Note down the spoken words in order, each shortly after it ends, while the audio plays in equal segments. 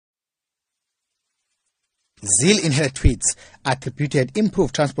Zille, in her tweets, attributed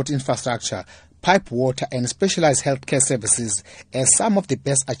improved transport infrastructure, pipe water and specialized healthcare services as some of the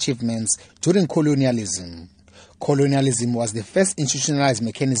best achievements during colonialism. Colonialism was the first institutionalized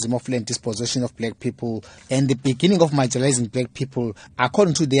mechanism of land dispossession of black people and the beginning of marginalizing black people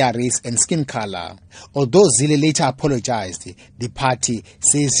according to their race and skin color. Although Zille later apologized, the party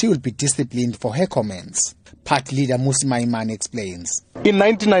says she will be disciplined for her comments. Party leader Mmusi Maimane explains. In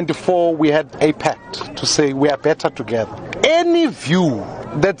 1994, we had a pact to say we are better together. Any view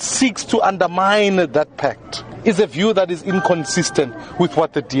that seeks to undermine that pact is a view that is inconsistent with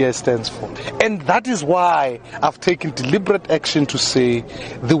what the DA stands for. And that is why I've taken deliberate action to say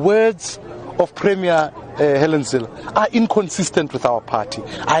the words of Premier Helen Zille are inconsistent with our party.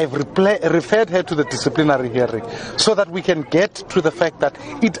 I have referred her to the disciplinary hearing so that we can get to the fact that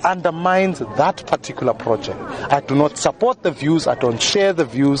it undermines that particular project. I do not support the views, I don't share the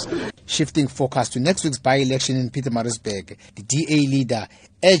views. Shifting focus to next week's by-election in Pietermaritzburg, the DA leader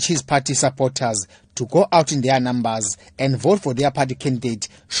urged his party supporters to go out in their numbers and vote for their party candidate,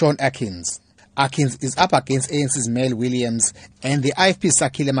 Shaun Atkins. Atkins is up against ANC's Mel Williams and the IFP's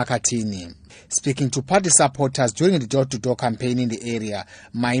Sakile Makhosini. Speaking to party supporters during the door-to-door campaign in the area,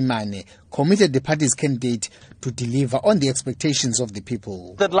 Maimane committed the party's candidate to deliver on the expectations of the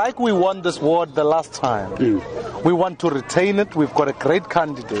people. That like we won this ward the last time, we want to retain it. We've got a great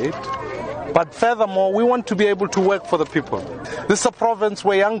candidate. But furthermore, we want to be able to work for the people. This is a province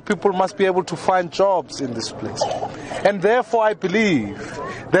where young people must be able to find jobs in this place. And therefore, I believe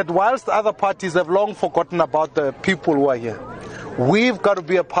that whilst other parties have long forgotten about the people who are here, we've got to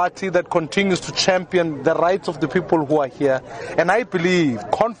be a party that continues to champion the rights of the people who are here. And I believe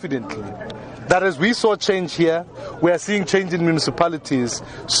confidently that as we saw change here, we are seeing change in municipalities.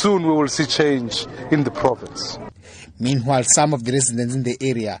 Soon we will see change in the province. Meanwhile, some of the residents in the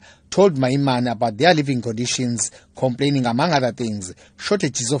area told Maimane about their living conditions, complaining, among other things,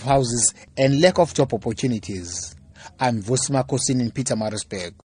 shortages of houses and lack of job opportunities. I'm Vusi Makhosini in Pietermaritzburg.